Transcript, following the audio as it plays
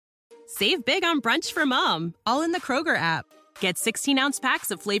Save big on brunch for mom, all in the Kroger app. Get 16-ounce packs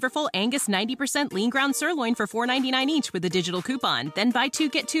of flavorful Angus 90% lean ground sirloin for $4.99 each with a digital coupon. Then buy 2,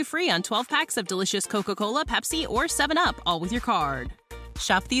 get 2 free on 12 packs of delicious Coca-Cola, Pepsi, or 7-Up, all with your card.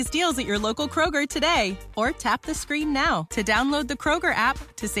 Shop these deals at your local Kroger today, or tap the screen now to download the Kroger app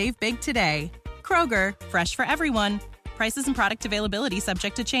to save big today. Kroger, fresh for everyone. Prices and product availability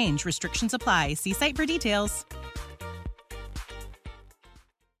subject to change. Restrictions apply. See site for details.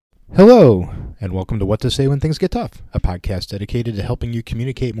 Hello, and welcome to What to Say When Things Get Tough, a podcast dedicated to helping you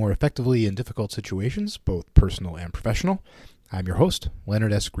communicate more effectively in difficult situations, both personal and professional. I'm your host,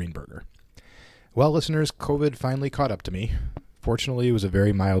 Leonard S. Greenberger. Well, listeners, COVID finally caught up to me. Fortunately, it was a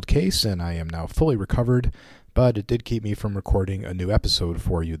very mild case, and I am now fully recovered, but it did keep me from recording a new episode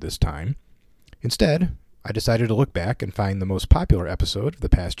for you this time. Instead, I decided to look back and find the most popular episode of the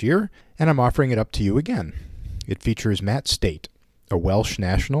past year, and I'm offering it up to you again. It features Matt State, a Welsh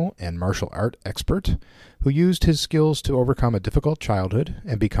national and martial art expert who used his skills to overcome a difficult childhood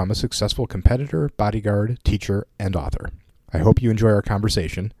and become a successful competitor, bodyguard, teacher, and author. I hope you enjoy our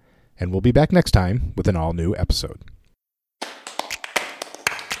conversation, and we'll be back next time with an all-new episode.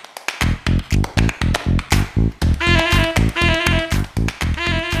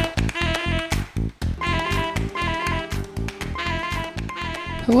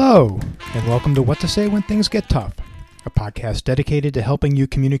 Hello, and welcome to What to Say When Things Get Tough, a podcast dedicated to helping you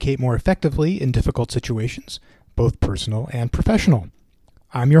communicate more effectively in difficult situations, both personal and professional.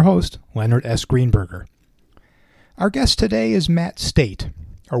 I'm your host, Leonard S. Greenberger. Our guest today is Matt State,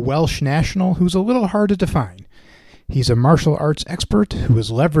 a Welsh national who's a little hard to define. He's a martial arts expert who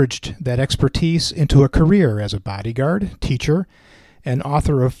has leveraged that expertise into a career as a bodyguard, teacher, and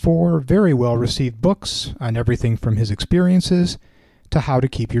author of 4 very well-received books on everything from his experiences to how to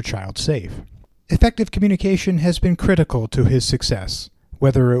keep your child safe. Effective communication has been critical to his success,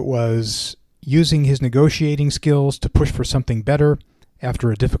 whether it was using his negotiating skills to push for something better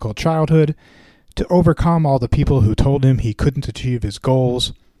after a difficult childhood, to overcome all the people who told him he couldn't achieve his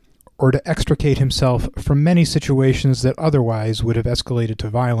goals, or to extricate himself from many situations that otherwise would have escalated to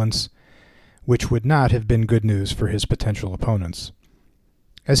violence, which would not have been good news for his potential opponents.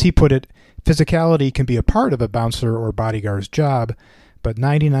 As he put it, physicality can be a part of a bouncer or bodyguard's job, but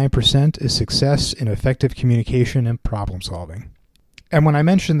 99% is success in effective communication and problem solving. And when I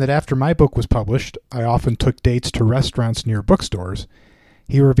mentioned that after my book was published, I often took dates to restaurants near bookstores,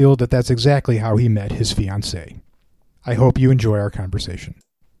 he revealed that that's exactly how he met his fiancée. I hope you enjoy our conversation.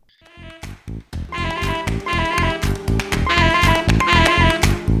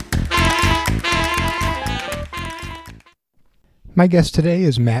 My guest today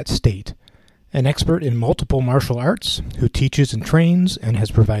is Matt State, an expert in multiple martial arts who teaches and trains and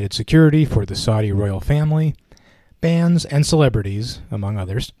has provided security for the Saudi royal family, bands, and celebrities, among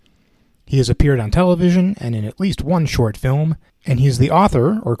others. He has appeared on television and in at least 1 short film, and he is the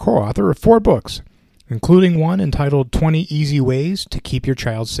author or co-author of 4 books, including one entitled 20 Easy Ways to Keep Your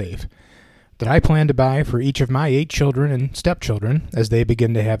Child Safe, that I plan to buy for each of my 8 children and stepchildren as they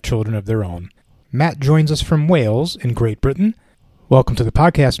begin to have children of their own. Matt joins us from Wales in Great Britain. Welcome to the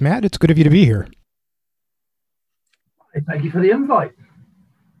podcast, Matt. It's good of you to be here. Thank you for the invite.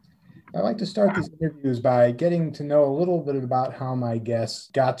 I like to start these interviews by getting to know a little bit about how my guests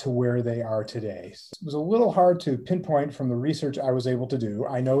got to where they are today. It was a little hard to pinpoint from the research I was able to do.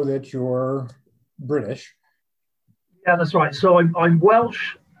 I know that you're British. Yeah, that's right. So I'm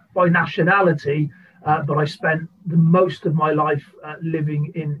Welsh by nationality, but I spent the most of my life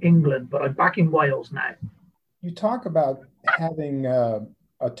living in England, but I'm back in Wales now. You talk about having a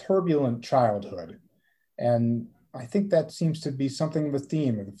turbulent childhood, and I think that seems to be something of a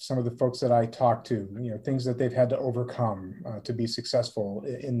theme of some of the folks that I talk to, things that they've had to overcome to be successful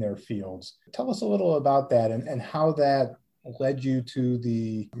in their fields. Tell us a little about that and how that led you to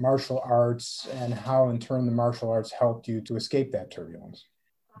the martial arts and how in turn the martial arts helped you to escape that turbulence.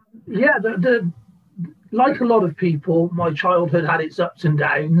 Yeah, like a lot of people, my childhood had its ups and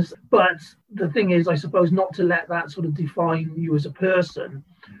downs, but the thing is, I suppose, not to let that sort of define you as a person,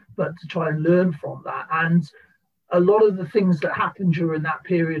 but to try and learn from that. And a lot of the things that happened during that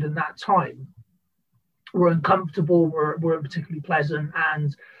period and that time were uncomfortable, weren't particularly pleasant,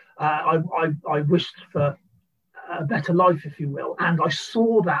 and I wished for a better life, if you will. And I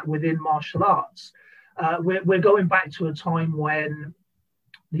saw that within martial arts. We're going back to a time when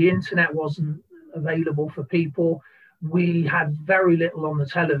the internet wasn't available for people. We had very little on the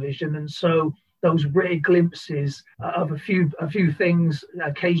television, and so those rare glimpses of a few things,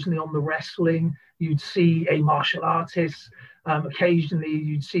 occasionally on the wrestling, you'd see a martial artist, Occasionally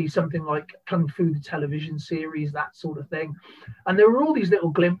you'd see something like Kung Fu, the television series, that sort of thing. And there were all these little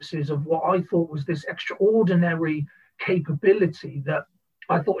glimpses of what I thought was this extraordinary capability that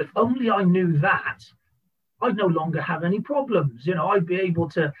I thought, if only I knew that, I'd no longer have any problems. You know, I'd be able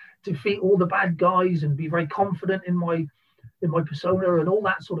to defeat all the bad guys and be very confident in my persona and all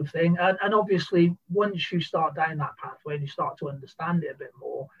that sort of thing. And obviously, once you start down that pathway and you start to understand it a bit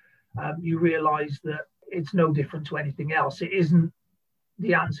more, you realize that it's no different to anything else. It isn't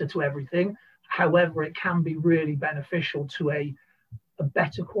the answer to everything. However, it can be really beneficial to a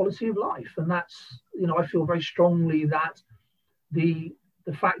better quality of life. And that's, you know, I feel very strongly that the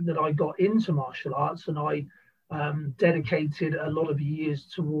fact that I got into martial arts and I dedicated a lot of years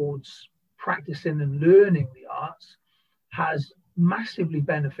towards practicing and learning the arts has massively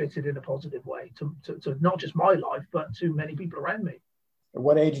benefited in a positive way to not just my life, but to many people around me. At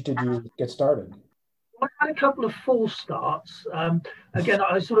what age did you get started? I had a couple of false starts. Again,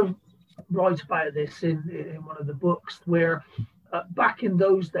 I sort of write about this in one of the books where back in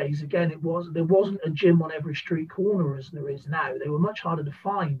those days, again, there wasn't a gym on every street corner as there is now. They were much harder to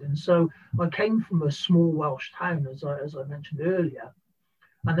find. And so I came from a small Welsh town, as I mentioned earlier,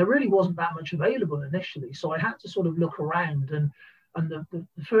 and there really wasn't that much available initially. So I had to sort of look around, and the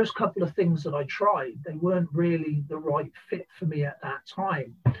first couple of things that I tried, they weren't really the right fit for me at that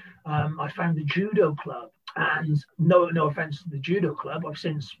time. I found a judo club, and no offense to the judo club, I've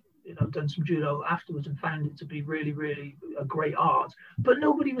since done some judo afterwards and found it to be really, really a great art, but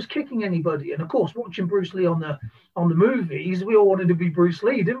nobody was kicking anybody. And of course, watching Bruce Lee on the movies, we all wanted to be Bruce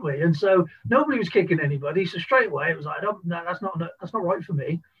Lee, didn't we? And so nobody was kicking anybody. So straight away it was like, no, that's not right for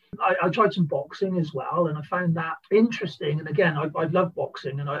me. I tried some boxing as well, and I found that interesting. And again, I love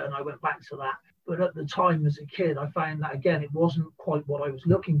boxing, and I went back to that. But at the time as a kid, I found that, again, it wasn't quite what I was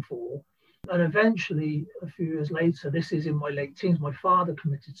looking for. And eventually, a few years later, this is in my late teens, my father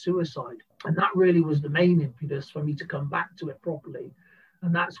committed suicide. And that really was the main impetus for me to come back to it properly.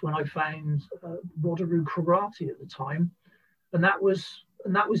 And that's when I found Wado-ryu karate at the time. And that was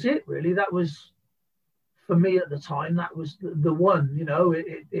it, really. That was, for me at the time, that was the one. You know,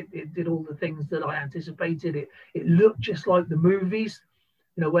 it did all the things that I anticipated. It looked just like the movies.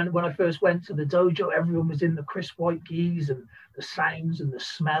 You know, when I first went to the dojo, everyone was in the crisp white gis and the sounds and the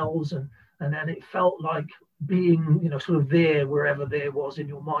smells, and then it felt like being, sort of there wherever there was in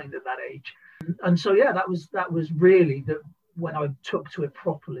your mind at that age. And so, yeah, that was really when I took to it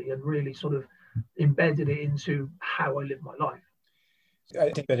properly and really sort of embedded it into how I live my life. I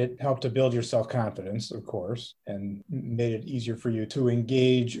think that it helped to build your self-confidence, of course, and made it easier for you to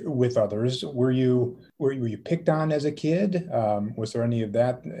engage with others. Were you picked on as a kid? Was there any of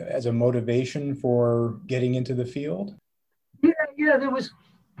that as a motivation for getting into the field? Yeah, there was.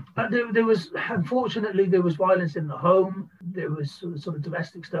 Unfortunately, there was violence in the home. There was sort of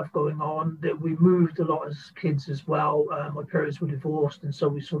domestic stuff going on. That we moved a lot as kids as well. My parents were divorced, and so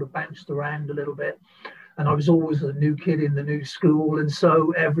we sort of bounced around a little bit. And I was always a new kid in the new school, and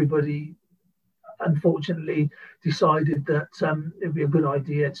so everybody, unfortunately, decided that it'd be a good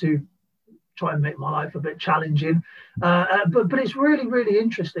idea to try and make my life a bit challenging. But it's really, really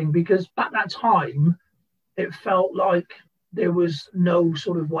interesting, because at that time, it felt like there was no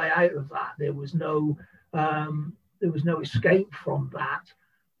sort of way out of that. There was no escape from that.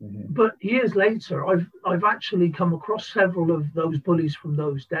 Mm-hmm. But years later, I've actually come across several of those bullies from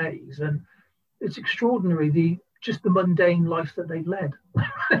those days, and it's extraordinary just the mundane life that they've led.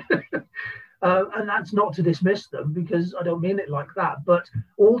 And that's not to dismiss them, because I don't mean it like that. But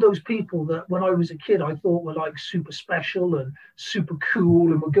all those people that when I was a kid I thought were like super special and super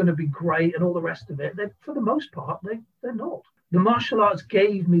cool and were going to be great and all the rest of it, for the most part, they're not. The martial arts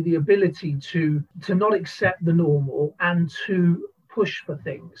gave me the ability to not accept the normal and to push for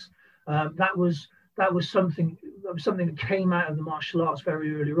things. That was something that came out of the martial arts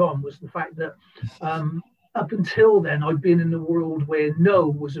very early on, was the fact that up until then, I'd been in a world where no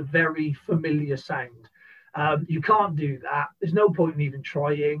was a very familiar sound. You can't do that. There's no point in even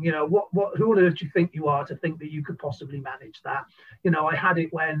trying. Who on earth do you think you are to think that you could possibly manage that? I had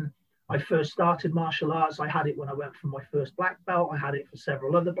it when I first started martial arts. I had it when I went for my first black belt. I had it for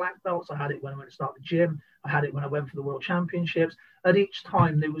several other black belts. I had it when I went to start the gym. I had it when I went for the World Championships. At each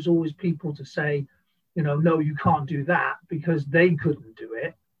time, there was always people to say, no, you can't do that, because they couldn't do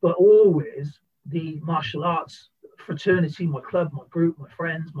it. But always the martial arts fraternity, my club, my group, my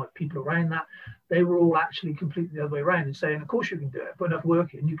friends, my people around that, they were all actually completely the other way around and saying, of course you can do it, put enough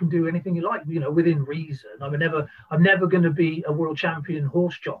work in, you can do anything you like, within reason. I'm never going to be a world champion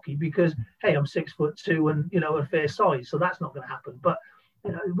horse jockey because, hey, I'm 6'2" and, a fair size. So that's not going to happen, but,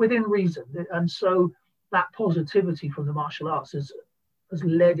 within reason. And so that positivity from the martial arts has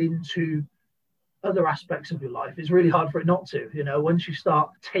led into other aspects of your life. It's really hard for it not to. Once you start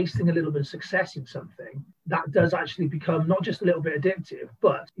tasting a little bit of success in something, that does actually become not just a little bit addictive,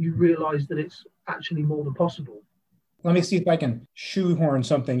 but you realize that it's actually more than possible. Let me see if I can shoehorn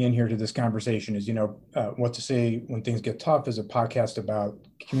something in here to this conversation. What to Say When Things Get Tough is a podcast about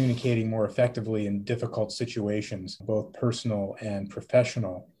communicating more effectively in difficult situations, both personal and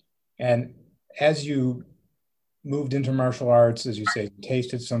professional. And as you moved into martial arts, as you say,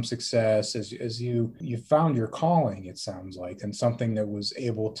 tasted some success, as you found your calling, it sounds like, and something that was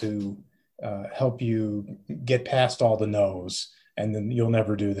able to help you get past all the no's, and then you'll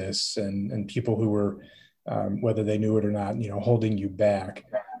never do this, and people who were, whether they knew it or not, holding you back.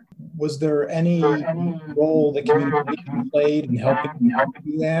 Was there any role that communication played in helping you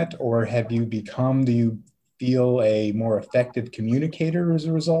do that, or do you feel a more effective communicator as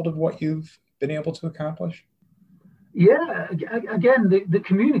a result of what you've been able to accomplish? Yeah, again, the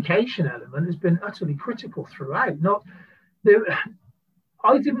communication element has been utterly critical throughout.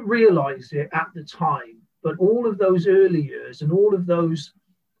 I didn't realize it at the time, but all of those early years and all of those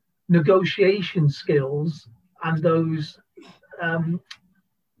negotiation skills and those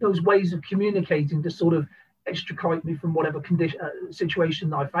ways of communicating to sort of extricate me from whatever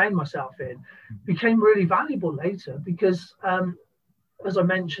situation I found myself in became really valuable later, because as I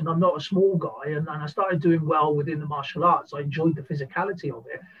mentioned, I'm not a small guy, and I started doing well within the martial arts. I enjoyed the physicality of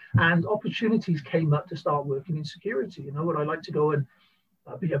it, and opportunities came up to start working in security. Would I like to go and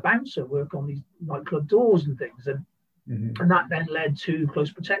be a bouncer, work on these nightclub doors and things, and that then led to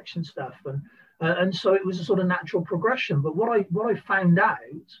close protection stuff, and so it was a sort of natural progression. But what I found out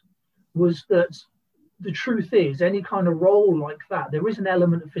was that the truth is, any kind of role like that, there is an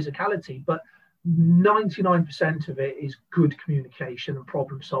element of physicality, but 99% of it is good communication and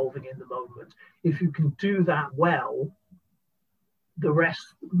problem solving in the moment. If you can do that well, the rest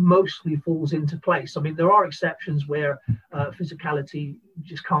mostly falls into place. I mean, there are exceptions where physicality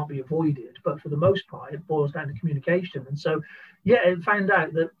just can't be avoided, but for the most part, it boils down to communication. And so, it found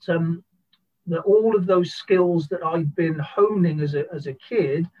out that that all of those skills that I'd been honing as a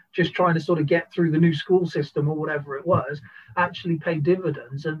kid, just trying to sort of get through the new school system or whatever it was, actually paid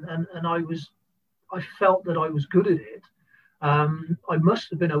dividends. And I felt that I was good at it. I must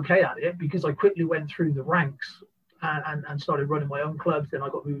have been okay at it, because I quickly went through the ranks and started running my own clubs. Then I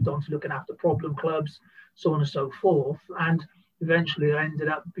got moved on to looking after problem clubs, so on and so forth. And eventually I ended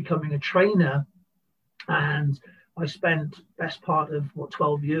up becoming a trainer. And I spent best part of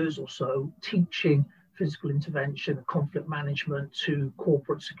 12 years or so teaching physical intervention and conflict management to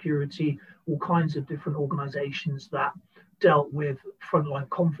corporate security, all kinds of different organizations that dealt with frontline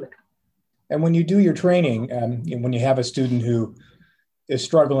conflict. And when you do your training, when you have a student who is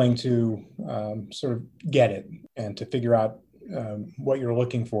struggling to sort of get it and to figure out what you're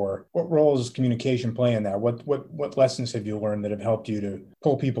looking for, what role does communication play in that? What lessons have you learned that have helped you to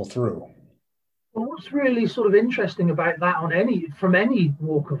pull people through? Well, what's really sort of interesting about that from any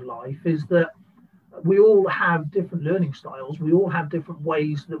walk of life is that we all have different learning styles. We all have different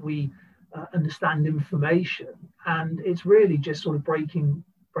ways that we understand information, and it's really just sort of breaking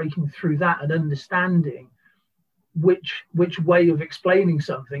through that and understanding which way of explaining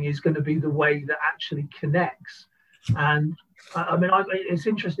something is going to be the way that actually connects. And it's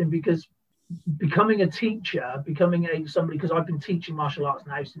interesting because becoming a teacher, somebody, because I've been teaching martial arts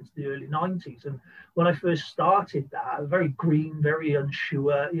now since the early 90s. And when I first started that, I was very green, very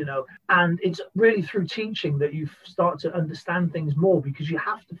unsure, and it's really through teaching that you start to understand things more, because you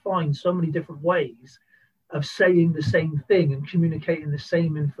have to find so many different ways of saying the same thing and communicating the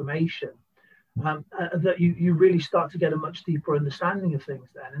same information, that you really start to get a much deeper understanding of things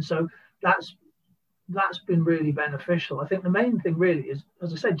then. And so that's been really beneficial. I think the main thing really is,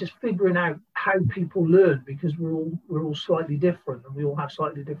 as I said, just figuring out how people learn, because we're all slightly different, and we all have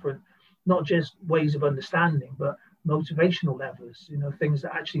slightly different, not just ways of understanding, but motivational levels, things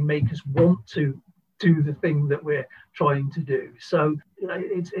that actually make us want to do the thing that we're trying to do. So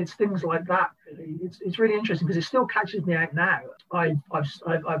it's things like that. Really, it's really interesting, because it still catches me out now.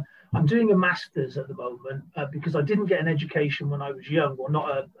 I'm doing a master's at the moment because I didn't get an education when I was young, or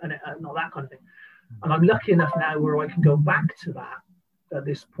not that kind of thing. And I'm lucky enough now where I can go back to that at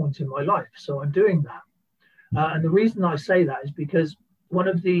this point in my life. So I'm doing that. And the reason I say that is because one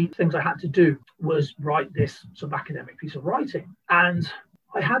of the things I had to do was write this sort of academic piece of writing. And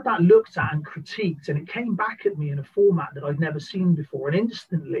I had that looked at and critiqued, and it came back at me in a format that I'd never seen before. And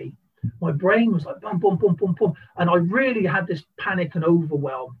instantly, my brain was like, bum, bum, bum, bum, bum. And I really had this panic and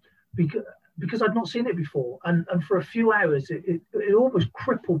overwhelm, because I'd not seen it before. And for a few hours, it almost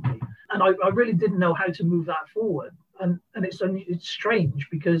crippled me. And I really didn't know how to move that forward. And it's strange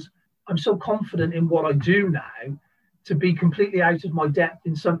because I'm so confident in what I do now, to be completely out of my depth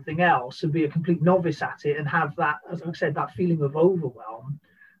in something else and be a complete novice at it and have that, as I said, that feeling of overwhelm.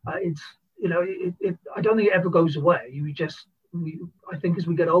 I don't think it ever goes away. I think as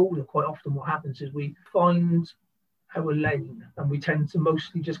we get older, quite often what happens is we find our lane and we tend to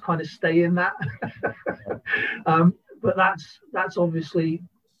mostly just kind of stay in that. But that's obviously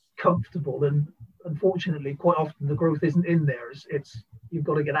comfortable, and unfortunately quite often the growth isn't in there. It's you've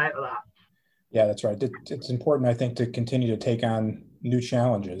got to get out of that. Yeah, that's right. It's important, I think, to continue to take on new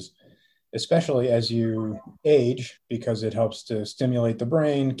challenges, especially as you age, because it helps to stimulate the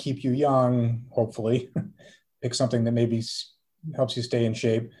brain, keep you young, hopefully. Pick something that maybe helps you stay in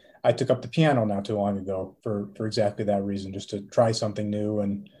shape. I took up the piano not too long ago for exactly that reason, just to try something new,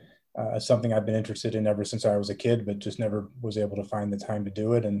 and something I've been interested in ever since I was a kid, but just never was able to find the time to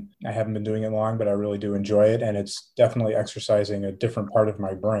do it. And I haven't been doing it long, but I really do enjoy it. And it's definitely exercising a different part of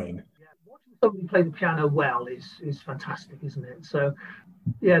my brain. Watching somebody play the piano well is fantastic, isn't it? So,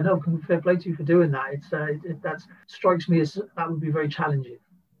 yeah, no, fair play to you for doing that. That strikes me as that would be very challenging.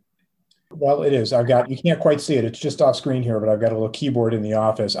 Well, it is. You can't quite see it. It's just off screen here, but I've got a little keyboard in the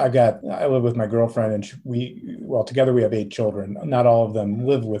office. I live with my girlfriend, and together we have 8 children. Not all of them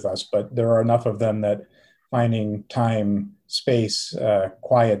live with us, but there are enough of them that finding time, space,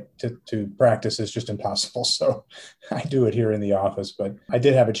 quiet to practice is just impossible. So I do it here in the office, but I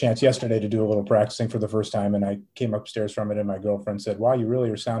did have a chance yesterday to do a little practicing for the first time, and I came upstairs from it, and my girlfriend said, "Wow, you really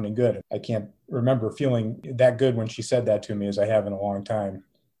are sounding good." I can't remember feeling that good when she said that to me as I have in a long time.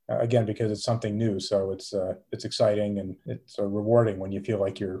 Again, because it's something new. So it's exciting, and it's rewarding when you feel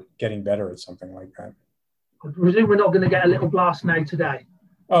like you're getting better at something like that. I presume we're not going to get a little blast now today.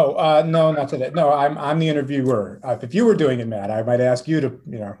 Oh, no, not today. No, I'm the interviewer. If you were doing it, Matt, I might ask you to,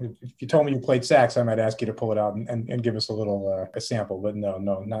 if you told me you played sax, I might ask you to pull it out and give us a little a sample. But no,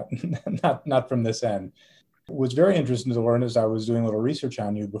 not from this end. It was very interesting to learn as I was doing a little research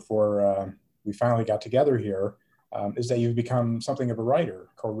on you before we finally got together here. Is that you've become something of a writer,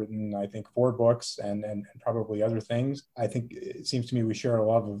 co-written, I think, 4 books and probably other things. I think it seems to me we share a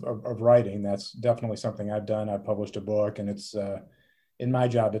love of writing. That's definitely something I've done. I've published a book, and it's in my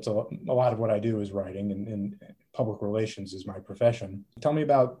job, it's a lot of what I do is writing, and public relations is my profession. Tell me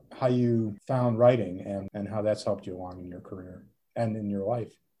about how you found writing and how that's helped you along in your career and in your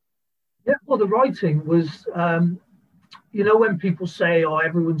life. Yeah, well, the writing was, when people say, "Oh,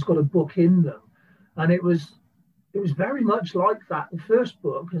 everyone's got a book in them," and it was very much like that. The first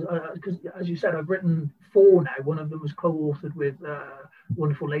book, because as you said, I've written 4 now. One of them was co-authored with a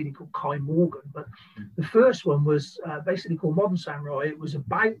wonderful lady called Kai Morgan. But the first one was basically called Modern Samurai. It was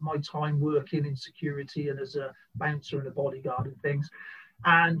about my time working in security and as a bouncer and a bodyguard and things.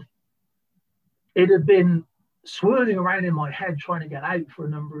 And it had been swirling around in my head trying to get out for a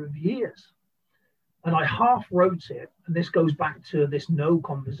number of years. And I half wrote it. And this goes back to this no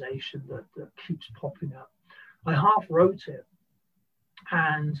conversation that keeps popping up. I half wrote it,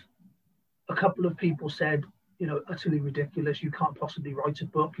 and a couple of people said, utterly ridiculous. You can't possibly write a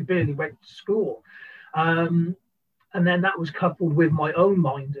book. You barely went to school. And then that was coupled with my own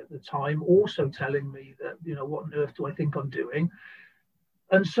mind at the time also telling me that, what on earth do I think I'm doing?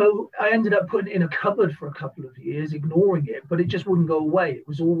 And so I ended up putting it in a cupboard for a couple of years, ignoring it, but it just wouldn't go away. It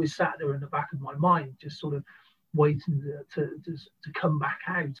was always sat there in the back of my mind, just sort of waiting to come back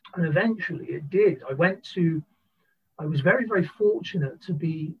out. And eventually it did. I was very, very fortunate to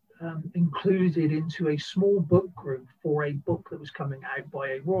be included into a small book group for a book that was coming out by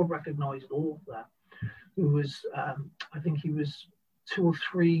a world recognized author who was, I think he was 2 or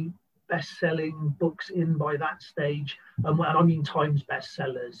 3 best-selling books in by that stage. And I mean Times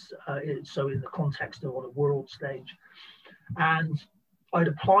bestsellers, so in the context of on a world stage. And I'd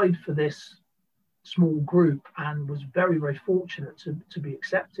applied for this small group and was very, very fortunate to be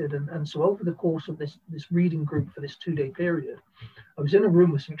accepted. And so over the course of this reading group for this 2-day period, I was in a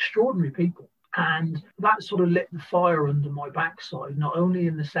room with some extraordinary people. And that sort of lit the fire under my backside, not only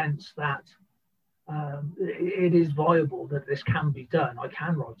in the sense that it is viable that this can be done, I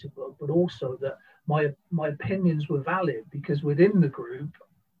can write a book, but also that my opinions were valid, because within the group,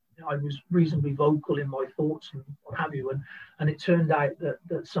 I was reasonably vocal in my thoughts and what have you, and it turned out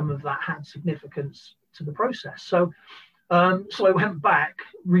that some of that had significance to the process. So I went back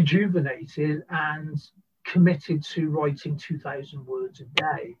rejuvenated and committed to writing 2,000 words a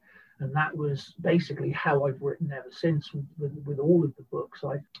day. And that was basically how I've written ever since with all of the books.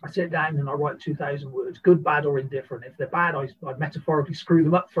 I sit down and I write 2,000 words, good, bad, or indifferent. If they're bad, I metaphorically screw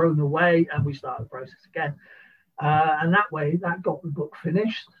them up, throw them away, and we start the process again. And that way, that got the book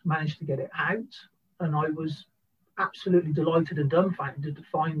finished, managed to get it out. And I was absolutely delighted and dumbfounded to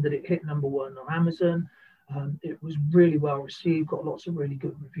find that it hit #1 on Amazon. It was really well received, got lots of really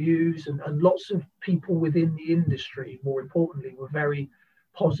good reviews, and lots of people within the industry, more importantly, were very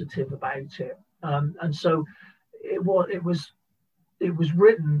positive about it. And so it was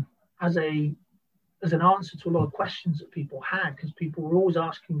written as an answer to a lot of questions that people had, because people were always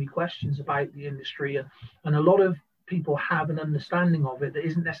asking me questions about the industry, and a lot of people have an understanding of it that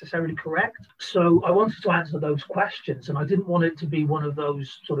isn't necessarily correct. So I wanted to answer those questions, and I didn't want it to be one of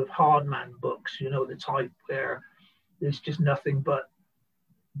those sort of hard man books, the type where there's just nothing but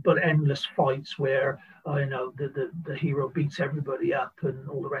endless fights where the hero beats everybody up and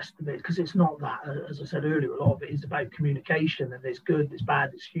all the rest of it, because it's not that. As I said earlier, a lot of it is about communication, and there's good, there's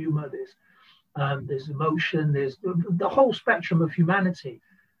bad, there's humor, there's emotion, there's the whole spectrum of humanity.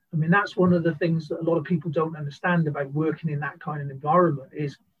 I mean, that's one of the things that a lot of people don't understand about working in that kind of environment,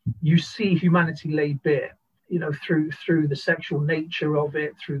 is you see humanity laid bare, through the sexual nature of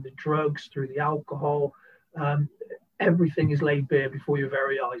it, through the drugs, through the alcohol. Everything is laid bare before your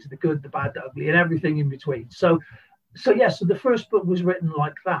very eyes, the good, the bad, the ugly, and everything in between. So the first book was written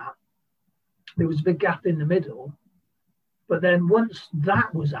like that. There was a big gap in the middle. But then once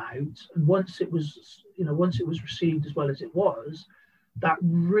that was out, and once it was received as well as it was, that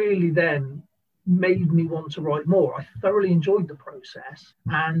really then made me want to write more. I thoroughly enjoyed the process,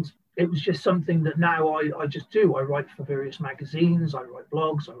 and it was just something that now I just do. I write for various magazines, I write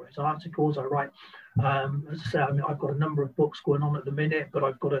blogs, I write articles, I write, as I say, I've got a number of books going on at the minute, but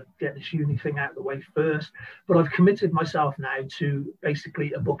I've got to get this uni thing out of the way first. But I've committed myself now to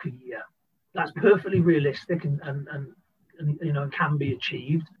basically a book a year. That's perfectly realistic and can be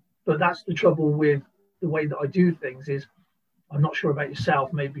achieved. But that's the trouble with the way that I do things, is I'm not sure about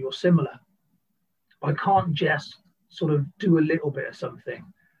yourself, maybe you're similar. I can't just sort of do a little bit of something.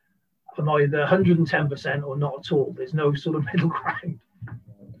 I'm either 110% or not at all. There's no sort of middle ground.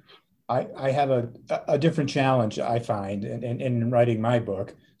 I have a different challenge, I find, in writing my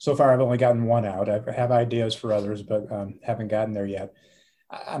book. So far, I've only gotten one out. I have ideas for others, but haven't gotten there yet.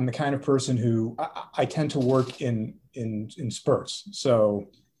 I'm the kind of person who I tend to work in spurts. So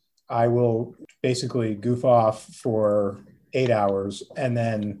I will basically goof off for 8 hours and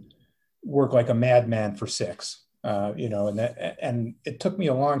then work like a madman for 6. And it took me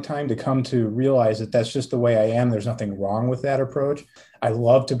a long time to come to realize that that's just the way I am. There's nothing wrong with that approach. I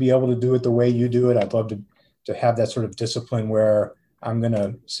love to be able to do it the way you do it. I'd love to have that sort of discipline where I'm going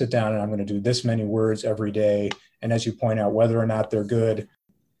to sit down and I'm going to do this many words every day. And as you point out, whether or not they're good,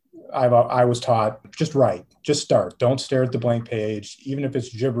 I was taught, just write, just start. Don't stare at the blank page. Even if it's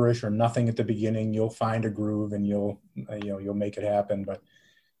gibberish or nothing at the beginning, you'll find a groove and you'll make it happen. But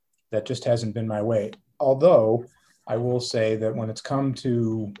that just hasn't been my way. Although I will say that when it's come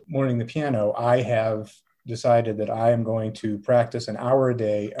to learning the piano, I have decided that I am going to practice an hour a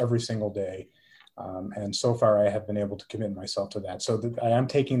day, every single day. And so far I have been able to commit myself to that. So I am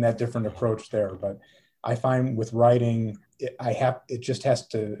taking that different approach there, but I find with writing,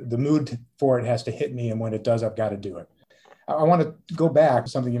 the mood for it has to hit me. And when it does, I've got to do it. I want to go back to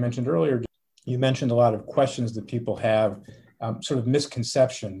something you mentioned earlier. You mentioned a lot of questions that people have, sort of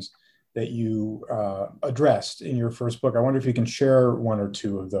misconceptions that you addressed in your first book. I wonder if you can share one or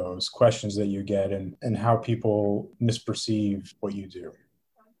two of those questions that you get and how people misperceive what you do.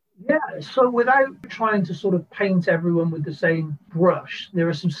 Yeah, so without trying to sort of paint everyone with the same brush, there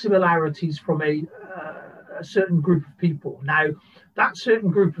are some similarities from a certain group of people. Now, that certain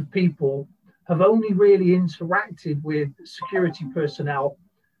group of people have only really interacted with security personnel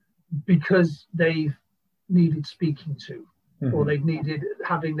because they've needed speaking to, or they've needed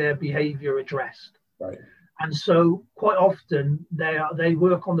having their behavior addressed. Right. And so quite often they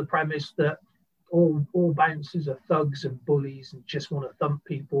work on the premise that all bouncers are thugs and bullies and just want to thump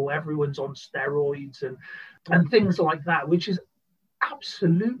people. Everyone's on steroids and things like that, which is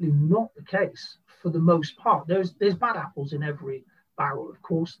absolutely not the case for the most part. There's bad apples in every barrel, of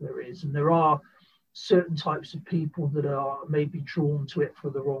course there is, and there are certain types of people that are maybe drawn to it for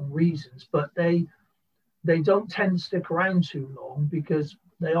the wrong reasons, but they don't tend to stick around too long, because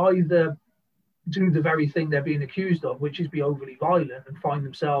they either do the very thing they're being accused of, which is be overly violent and find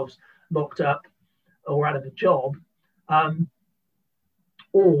themselves locked up or out of a job,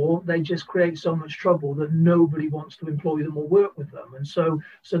 or they just create so much trouble that nobody wants to employ them or work with them. And so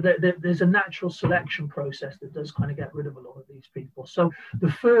there's a natural selection process that does kind of get rid of a lot of these people. So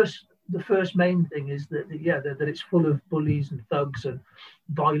the first the first main thing is that it's full of bullies and thugs and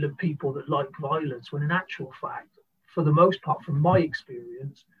violent people that like violence, when in actual fact, for the most part, from my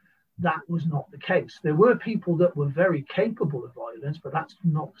experience, that was not the case. There were people that were very capable of violence, but that's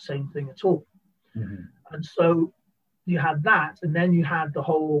not the same thing at all. Mm-hmm. And so you had that, and then you had the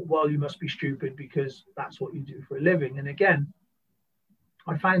whole, well, you must be stupid because that's what you do for a living. And again,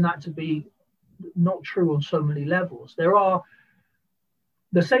 I find that to be not true on so many levels. There are,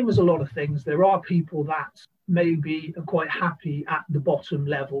 the same as a lot of things, there are people that maybe are quite happy at the bottom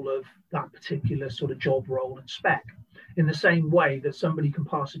level of that particular sort of job role and spec, in the same way that somebody can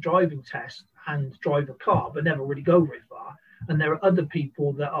pass a driving test and drive a car but never really go very far. And there are other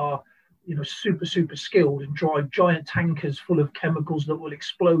people that are, you know, super skilled and drive giant tankers full of chemicals that will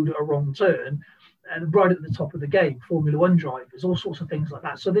explode at a wrong turn, and right at the top of the game, Formula One drivers, all sorts of things like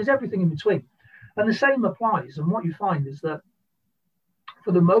that. So there's everything in between. And the same applies. And what you find is that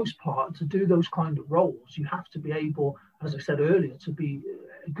for the most part, to do those kind of roles, you have to be able, as I said earlier, to be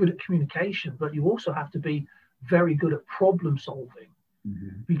good at communication, but you also have to be very good at problem solving,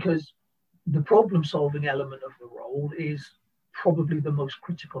 mm-hmm. because the problem solving element of the role is probably the most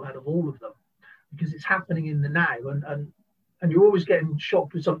critical out of all of them, because it's happening in the now, and you're always getting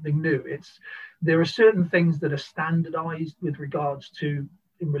shocked with something new. There are certain things that are standardized with regards to,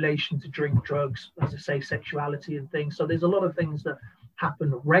 in relation to drink, drugs, as I say, sexuality and things. So there's a lot of things that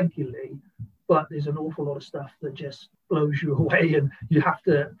happen regularly, but there's an awful lot of stuff that just blows you away, and you have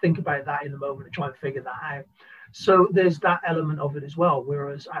to think about that in the moment and try and figure that out. So there's that element of it as well,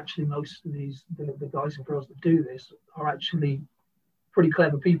 whereas actually most of the guys and girls that do this are actually pretty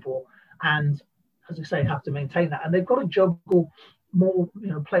clever people, and as I say, have to maintain that, and they've got to juggle more, you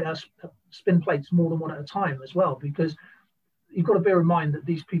know, spin plates more than one at a time as well, because you've got to bear in mind that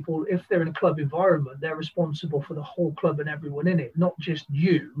these people, if they're in a club environment, they're responsible for the whole club and everyone in it, not just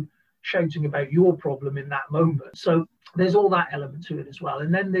you shouting about your problem in that moment. So there's all that element to it as well.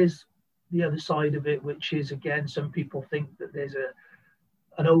 And then there's the other side of it, which is, again, some people think that there's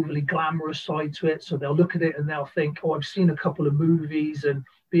an overly glamorous side to it. So they'll look at it and they'll think, oh, I've seen a couple of movies and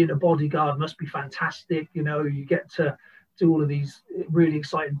being a bodyguard must be fantastic. You know, you get to do all of these really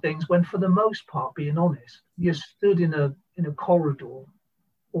exciting things, when for the most part, being honest, you're stood in a corridor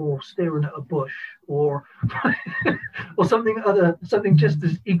or staring at a bush or or something just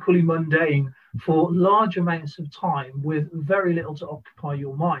as equally mundane for large amounts of time with very little to occupy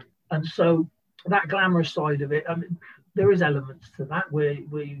your mind. And so that glamorous side of it, I mean, there is elements to that where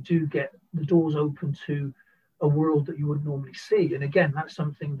you do get the doors open to a world that you wouldn't normally see. And again, that's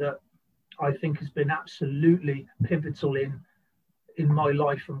something that I think has been absolutely pivotal in my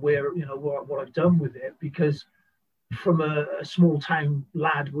life and where, you know, what I've done with it, because from a small town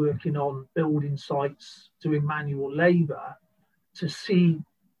lad working on building sites, doing manual labor, to see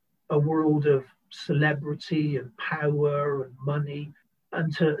a world of celebrity and power and money,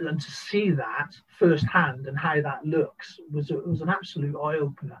 and to see that firsthand and how that looks was an absolute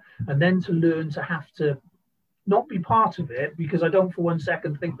eye-opener. And then to learn to have to not be part of it, because I don't for one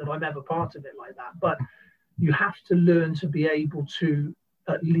second think that I'm ever part of it like that, but you have to learn to be able to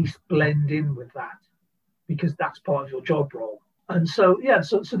at least blend in with that, because that's part of your job role. And so, yeah,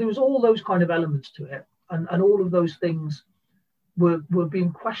 so there was all those kind of elements to it. And all of those things were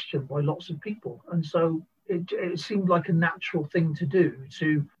being questioned by lots of people. And so it seemed like a natural thing to do,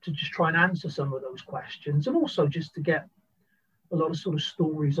 to just try and answer some of those questions, and also just to get a lot of sort of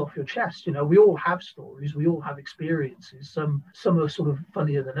stories off your chest. You know, we all have stories, we all have experiences. Some are sort of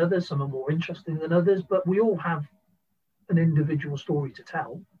funnier than others, some are more interesting than others, but we all have an individual story to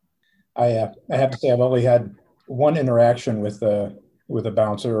tell. I have to say, I've only had one interaction with a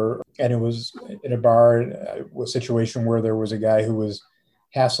bouncer, and it was in a bar, a situation where there was a guy who was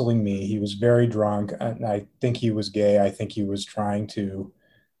hassling me. He was very drunk, and I think he was gay. I think he was trying to,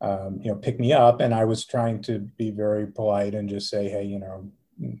 pick me up, and I was trying to be very polite and just say, hey,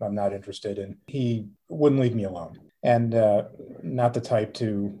 I'm not interested. And he wouldn't leave me alone. And not the type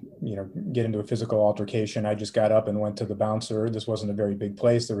to, get into a physical altercation. I just got up and went to the bouncer. This wasn't a very big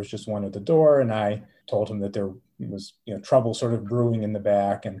place. There was just one at the door. And I told him that there was, trouble sort of brewing in the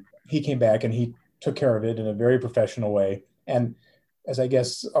back. And he came back and he took care of it in a very professional way. And as I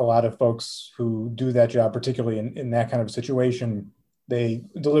guess a lot of folks who do that job, particularly in that kind of situation, they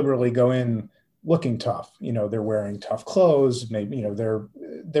deliberately go in looking tough. They're wearing tough clothes. Maybe,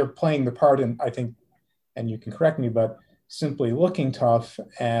 they're playing the part. And I think, and you can correct me, but simply looking tough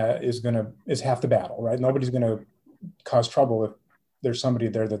is half the battle, right? Nobody's going to cause trouble if there's somebody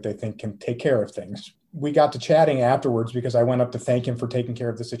there that they think can take care of things. We got to chatting afterwards because I went up to thank him for taking care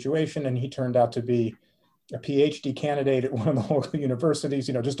of the situation, and he turned out to be a PhD candidate at one of the local universities,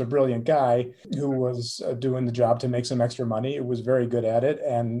 just a brilliant guy who was doing the job to make some extra money. It was very good at it.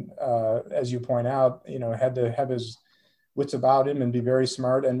 And as you point out, had to have his wits about him and be very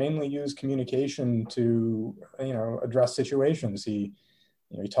smart and mainly use communication to, address situations. He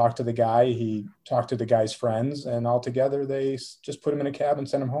talked to the guy, he talked to the guy's friends, and all together they just put him in a cab and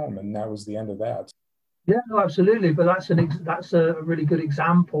sent him home. And that was the end of that. Yeah, no, absolutely. But that's a really good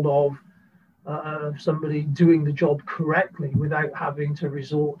example of somebody doing the job correctly without having to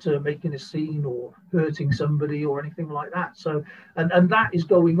resort to making a scene or hurting somebody or anything like that. So, and that is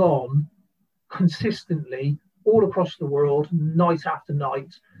going on consistently all across the world, night after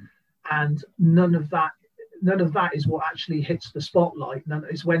night, and none of that is what actually hits the spotlight.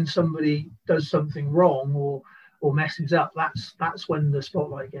 It's when somebody does something wrong or messes up, that's when the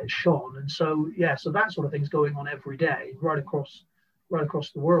spotlight gets shone. And so so that sort of thing's going on every day right across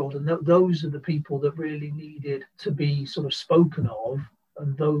the world. And those are the people that really needed to be sort of spoken of,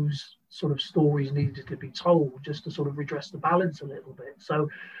 and those sort of stories needed to be told just to sort of redress the balance a little bit. So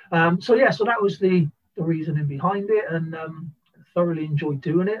that was the reasoning behind it, and thoroughly enjoyed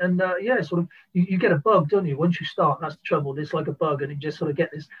doing it. And sort of you get a bug, don't you? Once you start, that's the trouble. It's like a bug, and you just sort of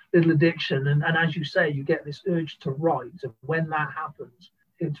get this little addiction. And as you say, you get this urge to write. And when that happens,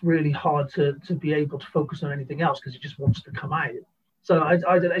 it's really hard to be able to focus on anything else because it just wants to come out. So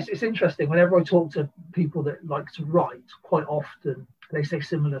it's interesting. Whenever I talk to people that like to write, quite often they say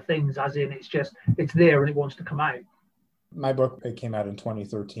similar things, as in it's there and it wants to come out. My book, it came out in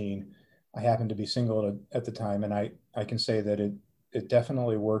 2013. I happened to be single at the time, and I can say that it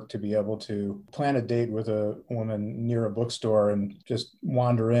definitely worked to be able to plan a date with a woman near a bookstore and just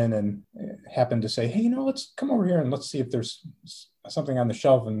wander in and happen to say, hey, let's come over here and let's see if there's something on the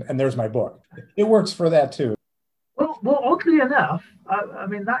shelf, and there's my book. It works for that too. Well, oddly enough, I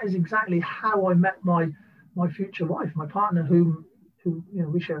mean, that is exactly how I met my future wife, my partner, who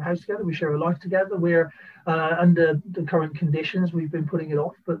we share a house together, we share a life together. We're under the current conditions, we've been putting it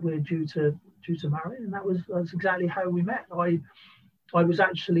off, but we're due to marry, and that's exactly how we met. I was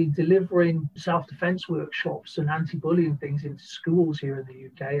actually delivering self-defense workshops and anti-bullying things into schools here in the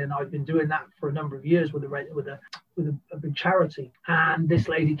UK, and I've been doing that for a number of years with a big charity. And this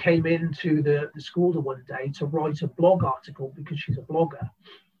lady came into the school one day to write a blog article, because she's a blogger,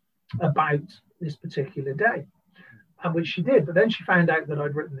 about this particular day, and which she did. But then she found out that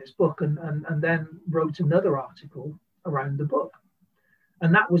I'd written this book, and then wrote another article around the book,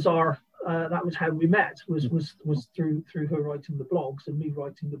 and that was how we met, was through her writing the blogs and me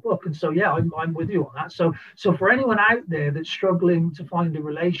writing the book. And so I'm with you on that. So for anyone out there that's struggling to find a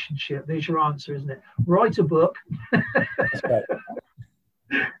relationship, there's your answer, isn't it? Write a book.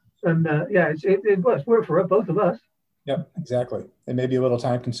 And it works. Worked for both of us. Yep, exactly. It may be a little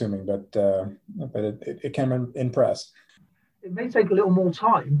time consuming, but it can impress. It may take a little more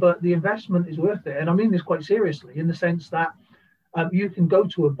time, but the investment is worth it. And I mean this quite seriously, in the sense that you can go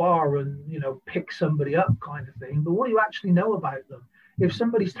to a bar and pick somebody up, kind of thing, but what do you actually know about them? If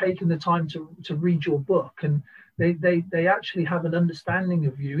somebody's taken the time to read your book, and they actually have an understanding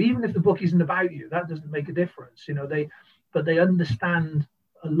of you, even if the book isn't about you, that doesn't make a difference. They understand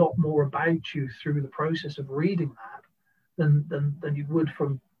a lot more about you through the process of reading that than you would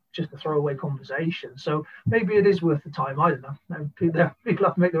from just a throwaway conversation. So maybe it is worth the time. I don't know. People have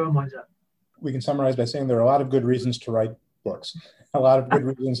to make their own minds up. We can summarize by saying there are a lot of good reasons to write books, a lot of good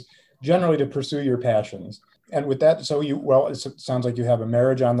reasons generally to pursue your passions. And with that, it sounds like you have a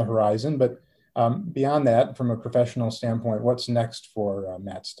marriage on the horizon, but beyond that, from a professional standpoint, what's next for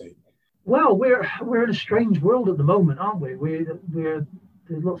Matt State? Well, we're in a strange world at the moment, aren't we? There's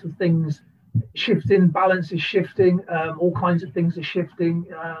lots of things shifting, balance is shifting, all kinds of things are shifting,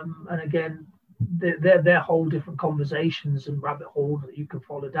 and again, they're whole different conversations and rabbit holes that you can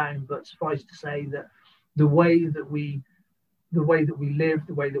follow down. But suffice to say that the way that we live,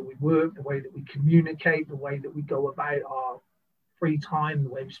 the way that we work, the way that we communicate, the way that we go about our free time, the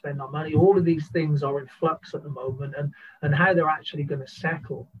way we spend our money, all of these things are in flux at the moment, and how they're actually going to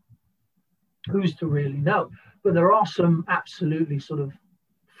settle, who's to really know? But there are some absolutely sort of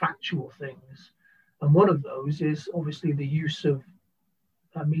factual things, and one of those is obviously the use of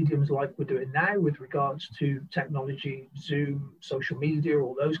mediums like we're doing now with regards to technology, Zoom, social media,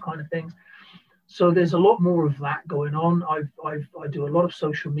 all those kind of things. So there's a lot more of that going on. I do a lot of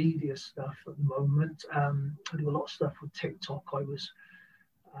social media stuff at the moment. I do a lot of stuff with TikTok.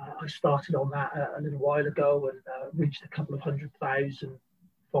 I started on that a little while ago and reached a couple of 100,000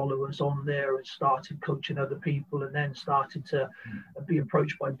 followers on there and started coaching other people, and then started to be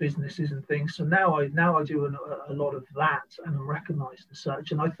approached by businesses and things. So now I do a lot of that, and I'm recognized as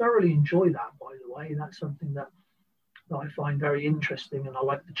such, and I thoroughly enjoy that, by the way. That's something that I find very interesting, and I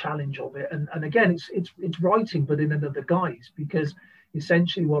like the challenge of it. And again, it's writing, but in another guise, because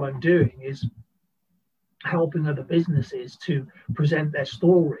essentially what I'm doing is helping other businesses to present their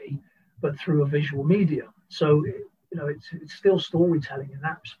story, but through a visual medium. So, it's still storytelling in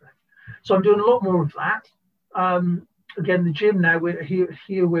that respect. So I'm doing a lot more of that. Again, the gym now, we're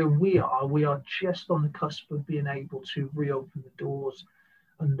here where we are just on the cusp of being able to reopen the doors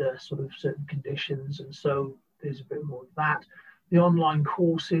under sort of certain conditions. And so there's a bit more of that. The online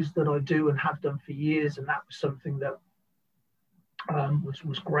courses that I do and have done for years, and that was something that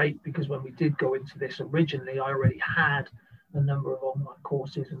was great, because when we did go into this originally, I already had a number of online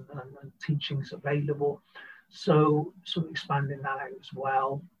courses and teachings available. So sort of expanding that out as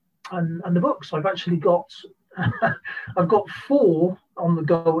well. And the books, I've actually got, I've got 4 on the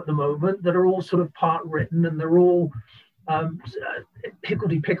go at the moment that are all sort of part written, and they're all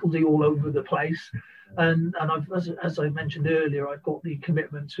hickledy-pickledy all over the place. And I've, as I mentioned earlier, I've got the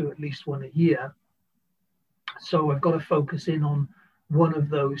commitment to at least one a year. So I've got to focus in on one of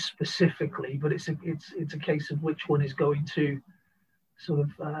those specifically, but it's a case of which one is going to sort of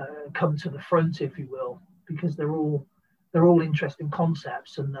come to the front, if you will, because they're all interesting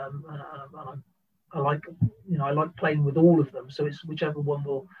concepts, and I like playing with all of them. So it's whichever one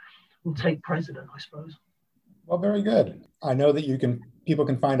will take precedent, I suppose. Well, very good. I know that people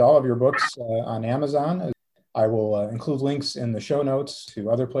can find all of your books on Amazon. I will include links in the show notes to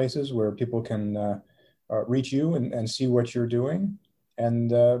other places where people can reach you and see what you're doing.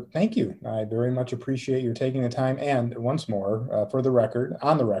 And thank you. I very much appreciate your taking the time. And once more, on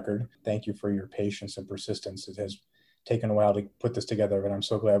the record, thank you for your patience and persistence. It has taken a while to put this together, but I'm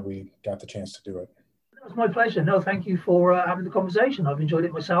so glad we got the chance to do it. It was my pleasure. No, thank you for having the conversation. I've enjoyed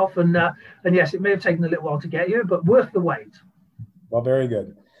it myself. And yes, it may have taken a little while to get here, but worth the wait. Well, very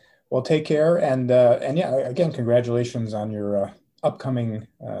good. Well, take care. And yeah, again, congratulations on your upcoming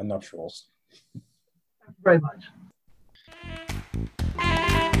nuptials. Thank you very much.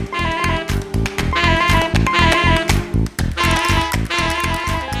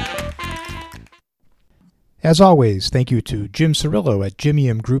 As always, thank you to Jim Cirillo at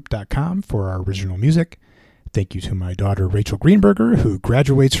jimiumgroup.com for our original music. Thank you to my daughter Rachel Greenberger, who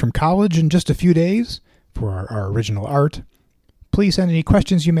graduates from college in just a few days, for our original art. Please send any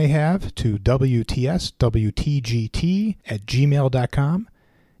questions you may have to WTSWTGT@gmail.com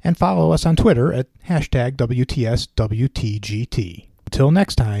and follow us on Twitter at #WTSWTGT. Until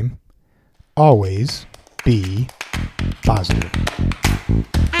next time, always be positive.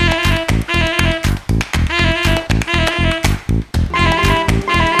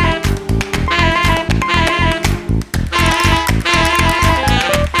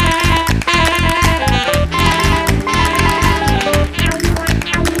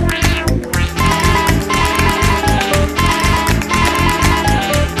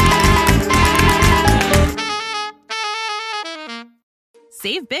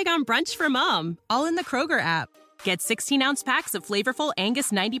 Save big on brunch for mom, all in the Kroger app. Get 16-ounce packs of flavorful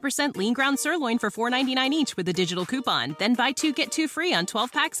Angus 90% lean ground sirloin for $4.99 each with a digital coupon. Then buy 2, get 2 free on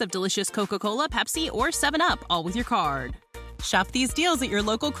 12 packs of delicious Coca-Cola, Pepsi, or 7-Up, all with your card. Shop these deals at your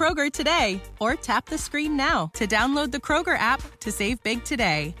local Kroger today, or tap the screen now to download the Kroger app to save big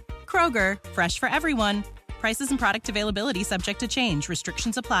today. Kroger, fresh for everyone. Prices and product availability subject to change.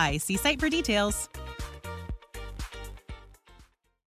 Restrictions apply. See site for details.